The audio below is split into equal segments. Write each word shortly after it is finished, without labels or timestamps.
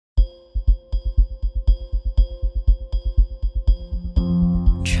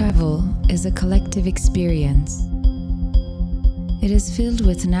Travel is a collective experience. It is filled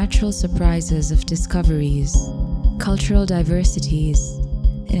with natural surprises of discoveries, cultural diversities,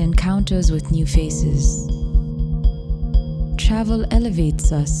 and encounters with new faces. Travel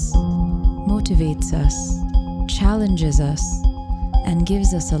elevates us, motivates us, challenges us, and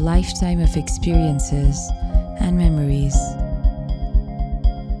gives us a lifetime of experiences and memories.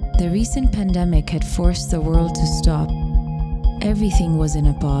 The recent pandemic had forced the world to stop. Everything was in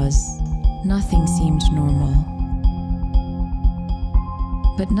a pause. Nothing seemed normal.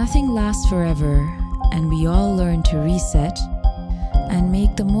 But nothing lasts forever, and we all learn to reset and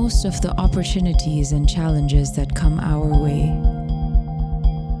make the most of the opportunities and challenges that come our way.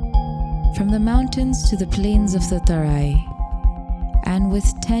 From the mountains to the plains of the Tarai, and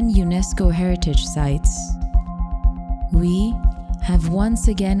with 10 UNESCO heritage sites, we have once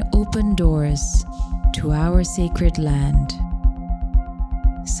again opened doors to our sacred land.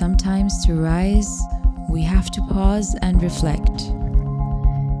 Sometimes to rise, we have to pause and reflect.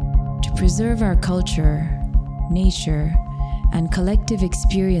 To preserve our culture, nature, and collective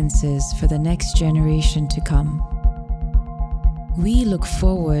experiences for the next generation to come. We look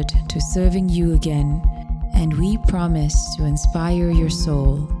forward to serving you again, and we promise to inspire your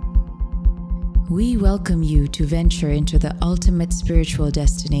soul. We welcome you to venture into the ultimate spiritual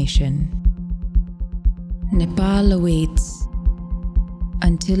destination. Nepal awaits.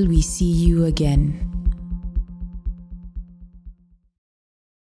 Until we see you again.